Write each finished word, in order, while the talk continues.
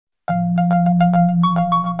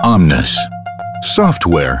OMNIS.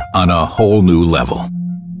 Software on a whole new level.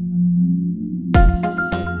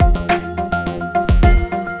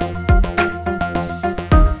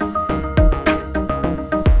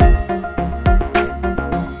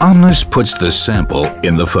 OMNIS puts the sample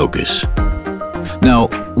in the focus. Now,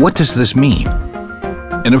 what does this mean?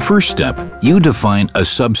 In a first step, you define a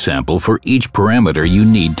subsample for each parameter you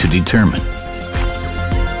need to determine.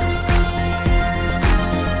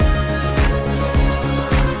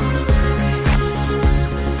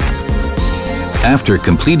 After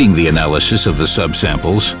completing the analysis of the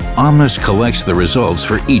subsamples, OMNIS collects the results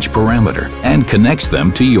for each parameter and connects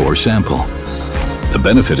them to your sample. The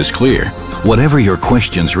benefit is clear. Whatever your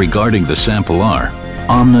questions regarding the sample are,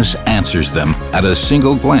 OMNIS answers them at a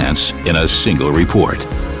single glance in a single report.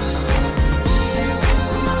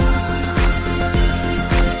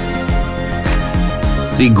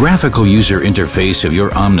 The graphical user interface of your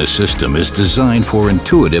OMNIS system is designed for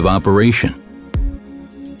intuitive operation.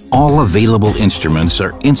 All available instruments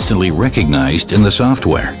are instantly recognized in the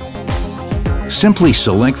software. Simply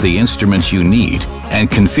select the instruments you need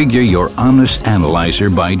and configure your OMNIS analyzer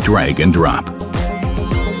by drag and drop.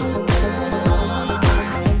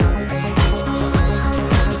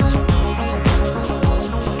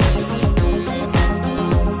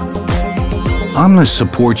 OMNIS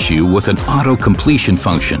supports you with an auto-completion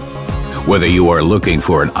function. Whether you are looking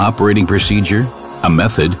for an operating procedure, a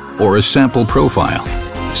method, or a sample profile,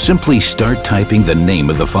 simply start typing the name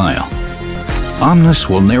of the file. OMNIS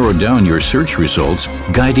will narrow down your search results,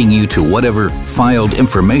 guiding you to whatever filed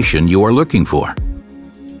information you are looking for.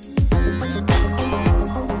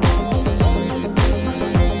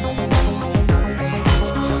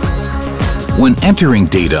 When entering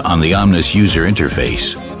data on the OMNIS user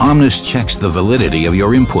interface, OMNIS checks the validity of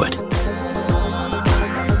your input.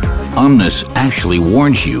 OMNIS actually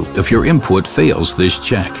warns you if your input fails this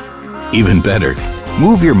check. Even better,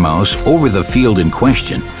 move your mouse over the field in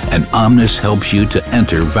question and OMNIS helps you to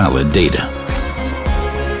enter valid data.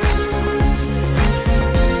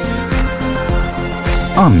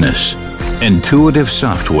 OMNIS, intuitive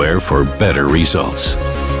software for better results.